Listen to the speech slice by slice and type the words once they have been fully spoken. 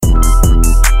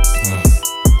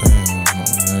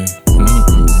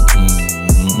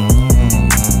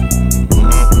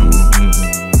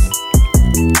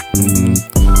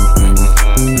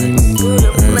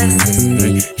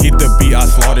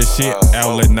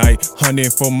night, hunting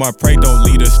for my prey, don't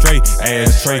lead astray.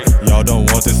 Ashtray, y'all don't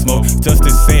want to smoke.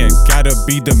 Justice saying, gotta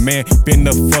be the man, been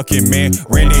the fucking man.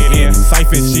 Ran it in,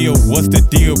 siphon shield, what's the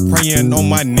deal? Praying on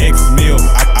my next meal.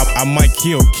 I might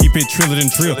kill, keep it triller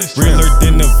than trill, realer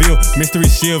than the veal. Mystery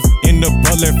shield in the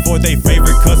butler for they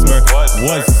favorite customer.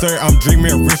 What, sir? I'm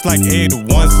dreaming rich like Ed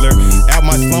Wunsler. Out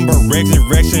my slumber,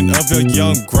 resurrection of a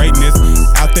young greatness.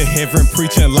 Out the heaven,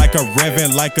 preaching like a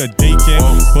reverend, like a deacon.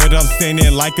 But I'm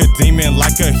standing like a demon,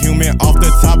 like a human. Off the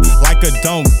top, like a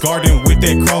dome, garden with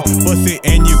that chrome. Bust it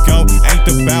and you go, ain't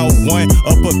about one.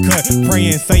 Uppercut,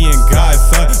 praying, saying, God,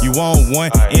 son, you on one.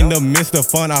 In the midst of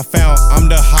fun, I found I'm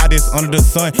the hottest under the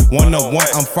sun. 101,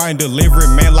 I'm frying,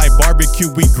 delivering, man, like barbecue,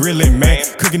 we grilling, man.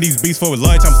 Cooking these beats for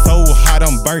lunch, I'm so hot,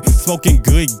 I'm burnt. Smoking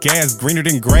good gas, greener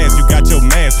than grass. You got your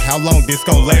mask, how long this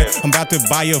gon' last? I'm about to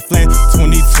buy a flat,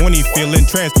 2020, feeling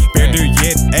trash. Better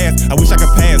yet, ass, I wish I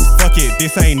could pass. Fuck it,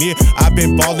 this ain't it. I've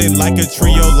been ballin' like a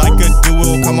trio, like a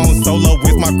duo. Come on solo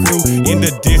with my crew in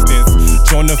the distance.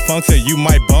 Join the function, you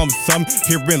might bump some.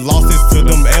 Hearing losses to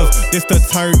them else. This the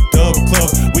turned up club.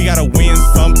 We gotta win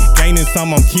some, gaining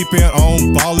some. I'm keeping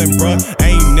on ballin', bruh.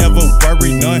 Ain't never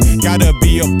worried none. Gotta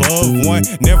be above one.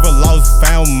 Never lost,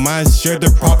 found mine. Share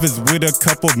the profits with a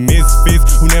couple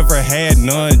misfits who never had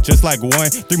none. Just like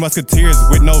one. 3 musketeers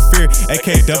with no fear.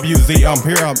 AK Wuz, I'm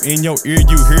here. I'm in your ear,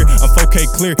 you hear. I'm 4K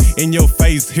clear in your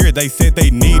face. Here they said they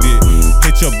need it.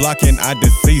 Hit your block and I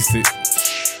decease it.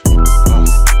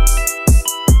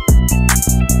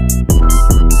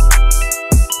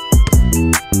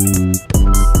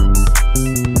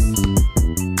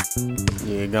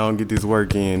 Yeah, go and get this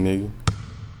work in, nigga.